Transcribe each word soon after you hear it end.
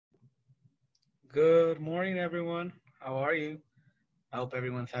Good morning, everyone. How are you? I hope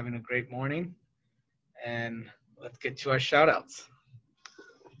everyone's having a great morning. And let's get to our shout outs.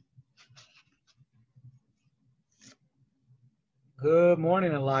 Good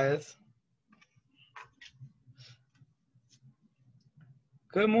morning, Elias.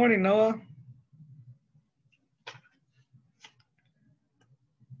 Good morning, Noah.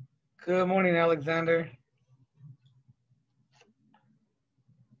 Good morning, Alexander.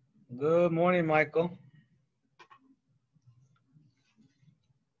 Good morning, Michael.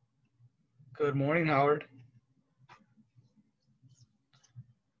 Good morning, Howard.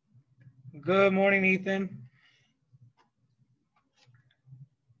 Good morning, Ethan.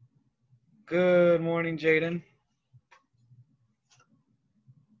 Good morning, Jaden.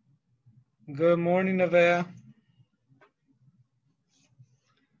 Good morning, Nevaeh.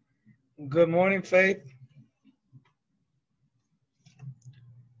 Good morning, Faith.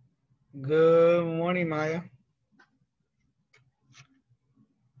 Good morning, Maya.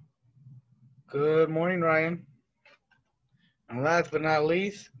 Good morning, Ryan. And last but not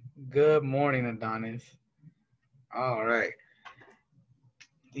least, good morning, Adonis. All right.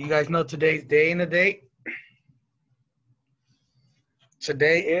 Do you guys know today's day and the date?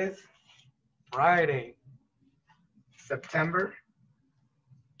 Today is Friday, September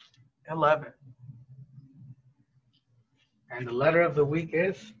 11th. And the letter of the week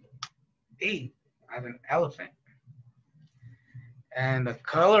is E, as an elephant. And the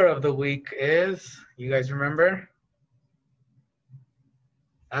color of the week is, you guys remember?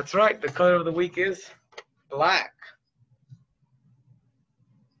 That's right, the color of the week is black.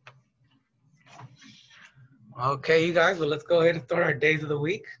 Okay, you guys, well, let's go ahead and start our days of the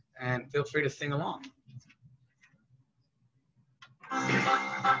week, and feel free to sing along.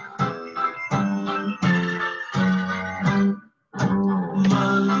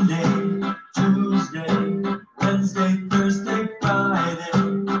 Monday, Tuesday, Wednesday, Thursday,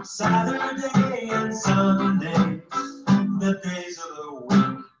 Friday, Saturday, and Sunday, the days of the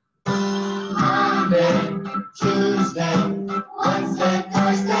week. Monday, Tuesday, Wednesday,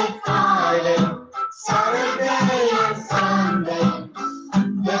 Thursday, Friday, Saturday, and Sunday,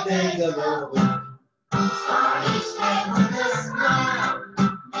 the days of the week. Start each day with a smile,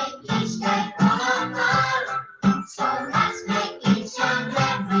 make each day full of fun. So let's make each and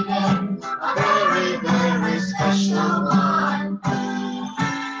every day a very, very special one.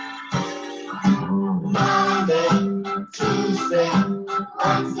 Monday, Tuesday,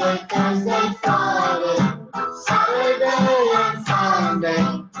 Wednesday, Thursday, Friday, Saturday, and Sunday,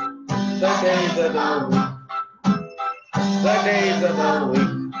 the days of the week. The days of the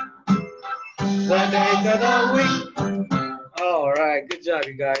week. The days of the week. All right, good job,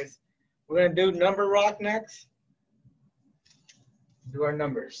 you guys. We're gonna do number rock next. Do our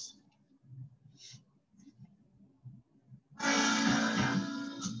numbers.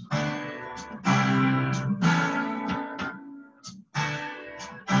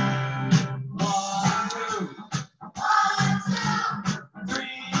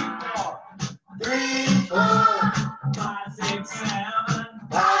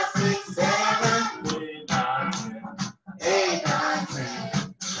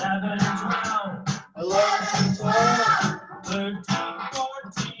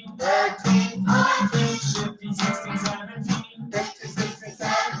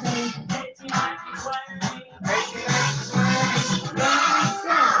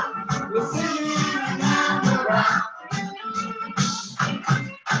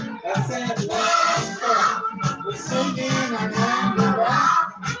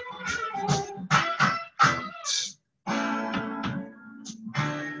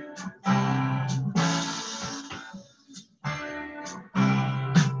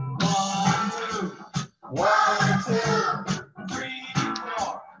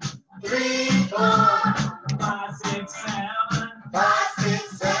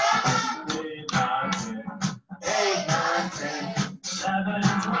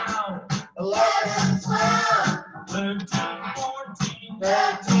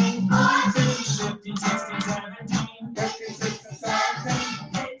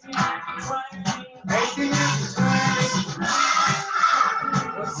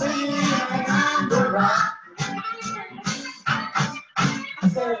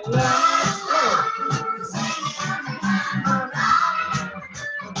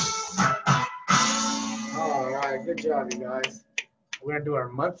 Good job, you guys. We're gonna do our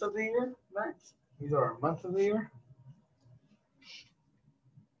months of the year next. These are our months of the year.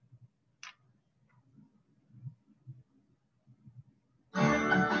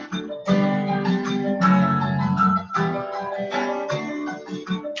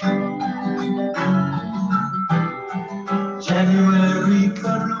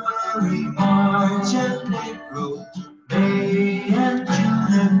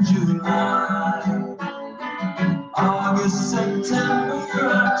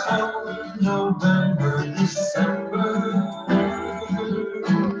 October, November, December,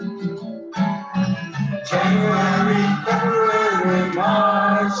 January, February,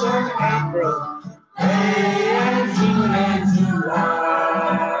 March, and April, May, and June, and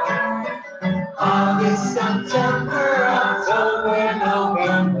July, August, September, October,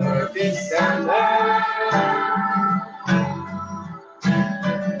 November, December.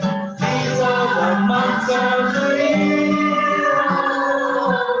 These are the months of the year.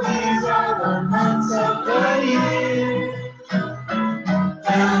 These are the months of the year.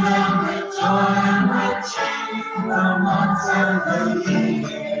 And then with joy and with cheer, the months of the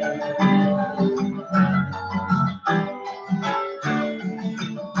year.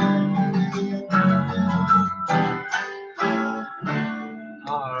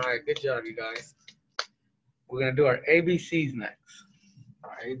 All right, good job, you guys. We're gonna do our ABCs next.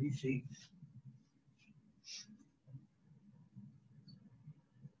 Our ABCs.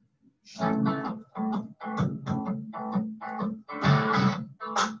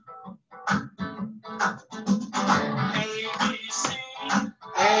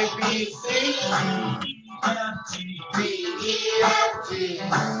 A, B, C, D, E, F, G, H,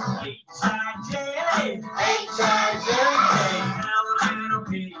 I, J,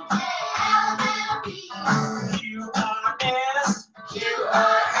 Q, R, S,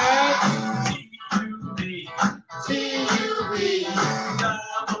 T, U, V,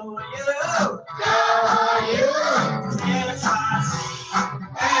 W,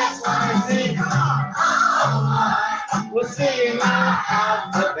 X, Y, Z. We're singing our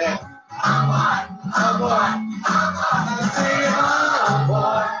alphabet. We're singing our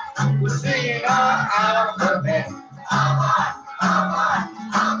boy. We're singing our alphabet. All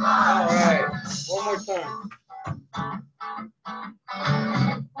right, one more time.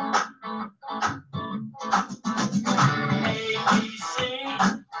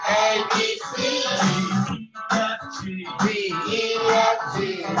 A, B, C, D, E, F,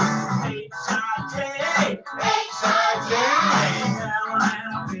 G, H, I, J, L,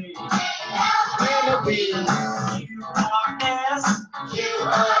 B, Q,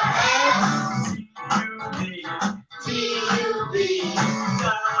 R, S, T, U, V,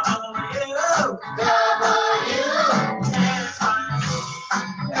 W, X,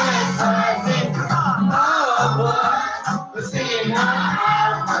 Y, Z. Oh boy, we're singing our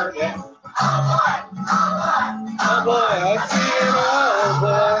alphabet. Oh boy, I'm singing, oh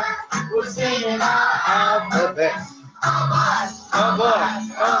boy, we're singing our alphabet. Oh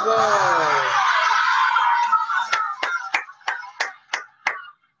boy, oh boy.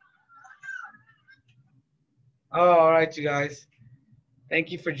 All right, you guys.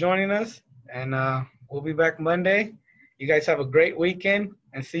 Thank you for joining us, and we'll be back Monday. You guys have a great weekend,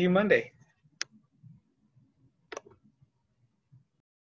 and see you Monday.